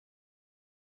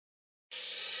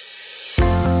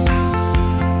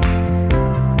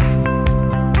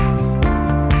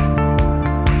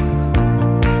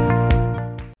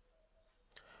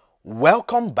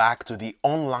Welcome back to the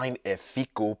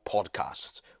OnlineEfiko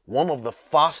Podcast, one of the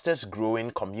fastest growing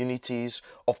communities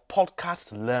of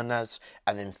podcast learners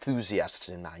and enthusiasts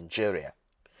in Nigeria.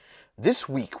 This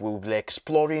week we will be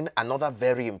exploring another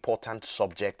very important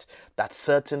subject that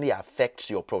certainly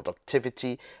affects your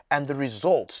productivity and the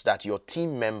results that your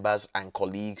team members and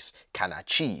colleagues can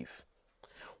achieve.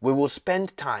 We will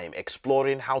spend time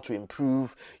exploring how to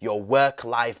improve your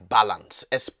work-life balance,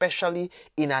 especially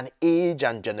in an age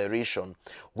and generation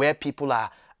where people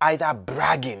are either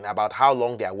bragging about how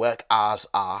long their work hours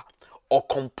are or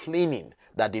complaining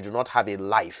that they do not have a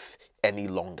life any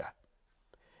longer.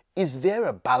 Is there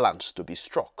a balance to be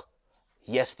struck?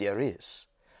 Yes, there is.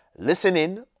 Listen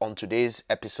in on today's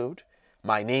episode.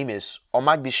 My name is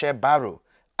Omagbitse Barrow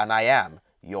and I am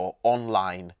your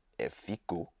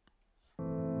OnlineEfiko.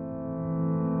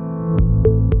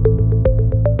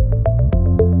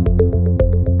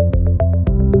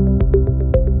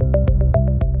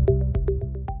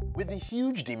 With the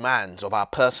huge demands of our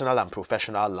personal and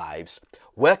professional lives,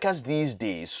 workers these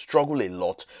days struggle a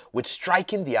lot with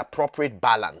striking the appropriate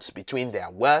balance between their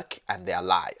work and their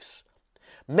lives.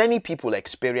 Many people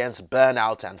experience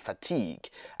burnout and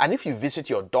fatigue, and if you visit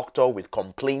your doctor with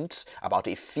complaints about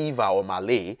a fever or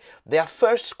malaise, their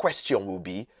first question will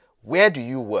be, where do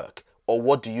you work or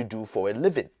what do you do for a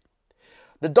living?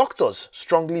 The doctors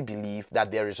strongly believe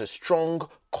that there is a strong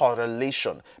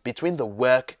correlation between the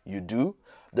work you do,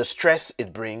 the stress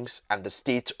it brings, and the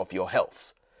state of your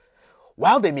health.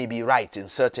 While they may be right in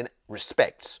certain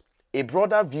respects, a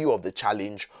broader view of the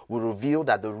challenge will reveal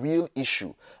that the real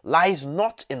issue lies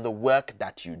not in the work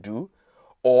that you do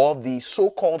or the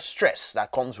so-called stress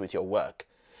that comes with your work,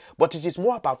 but it is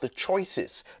more about the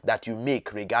choices that you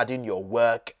make regarding your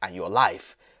work and your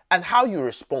life and how you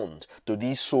respond to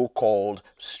these so-called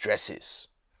stresses.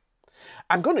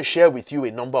 I'm going to share with you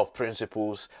a number of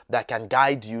principles that can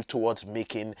guide you towards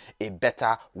making a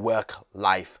better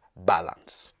work-life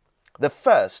balance. The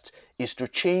first is to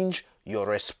change your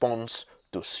response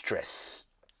to stress.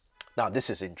 Now, this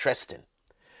is interesting.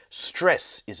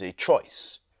 Stress is a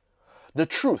choice. The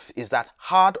truth is that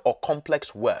hard or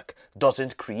complex work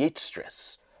doesn't create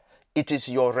stress. It is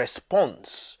your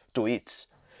response to it,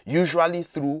 usually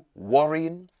through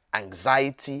worrying,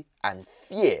 anxiety, and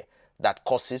fear, that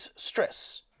causes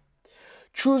stress.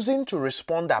 Choosing to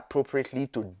respond appropriately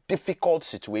to difficult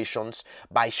situations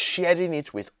by sharing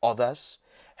it with others,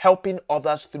 helping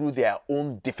others through their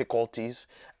own difficulties,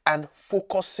 and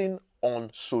focusing on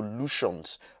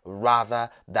solutions rather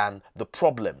than the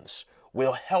problems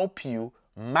will help you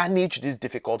manage these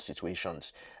difficult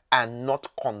situations and not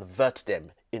convert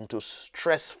them into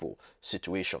stressful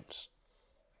situations.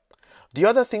 The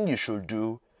other thing you should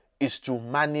do is to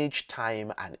manage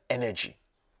time and energy.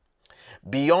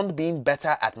 Beyond being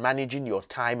better at managing your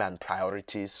time and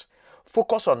priorities,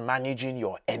 focus on managing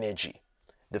your energy,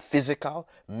 the physical,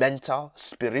 mental,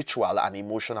 spiritual, and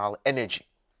emotional energy.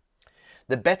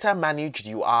 The better managed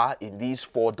you are in these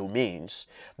four domains,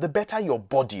 the better your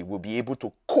body will be able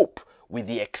to cope with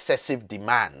the excessive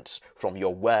demands from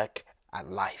your work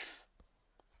and life.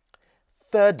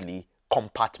 Thirdly,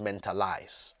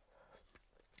 compartmentalize.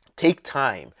 Take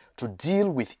time to deal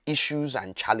with issues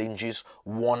and challenges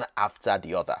one after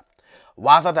the other,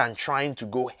 rather than trying to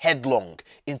go headlong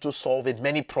into solving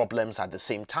many problems at the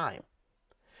same time.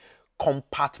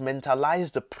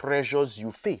 Compartmentalize the pressures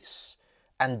you face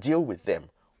and deal with them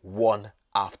one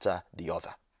after the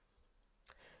other.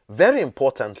 Very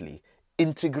importantly,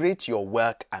 integrate your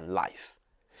work and life.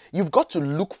 You've got to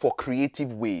look for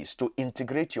creative ways to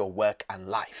integrate your work and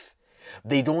life.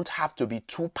 They don't have to be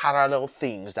two parallel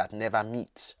things that never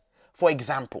meet. For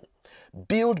example,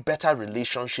 build better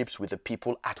relationships with the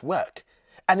people at work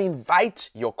and invite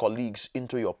your colleagues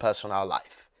into your personal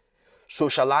life.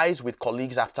 Socialize with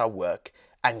colleagues after work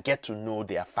and get to know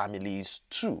their families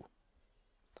too.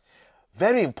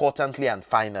 Very importantly and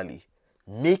finally,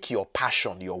 make your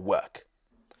passion your work.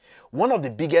 One of the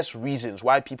biggest reasons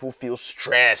why people feel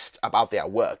stressed about their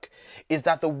work is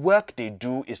that the work they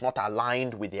do is not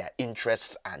aligned with their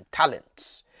interests and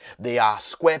talents. They are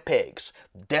square pegs,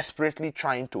 desperately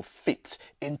trying to fit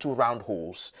into round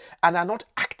holes, and are not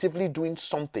actively doing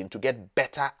something to get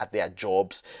better at their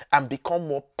jobs and become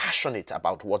more passionate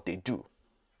about what they do.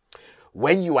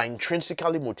 When you are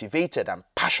intrinsically motivated and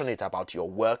passionate about your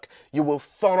work, you will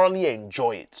thoroughly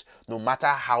enjoy it, no matter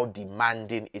how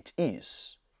demanding it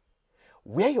is.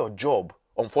 Where your job,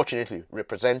 unfortunately,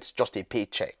 represents just a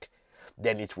paycheck,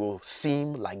 then it will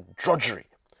seem like drudgery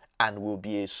and will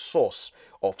be a source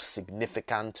of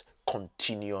significant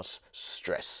continuous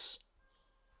stress.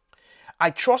 I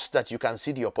trust that you can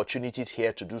see the opportunities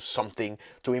here to do something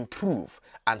to improve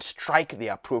and strike the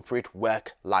appropriate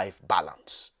work-life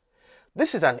balance.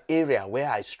 This is an area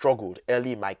where I struggled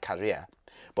early in my career,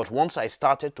 but once I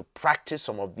started to practice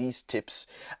some of these tips,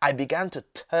 I began to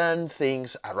turn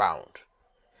things around.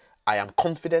 I am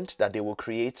confident that they will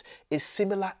create a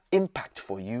similar impact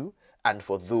for you and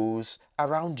for those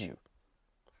around you.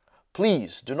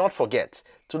 Please do not forget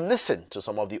to listen to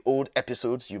some of the old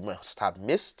episodes you must have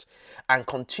missed and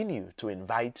continue to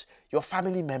invite your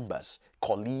family members,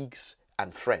 colleagues,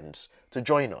 and friends to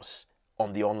join us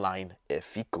on the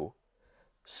OnlineEfiko.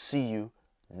 See you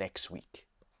next week.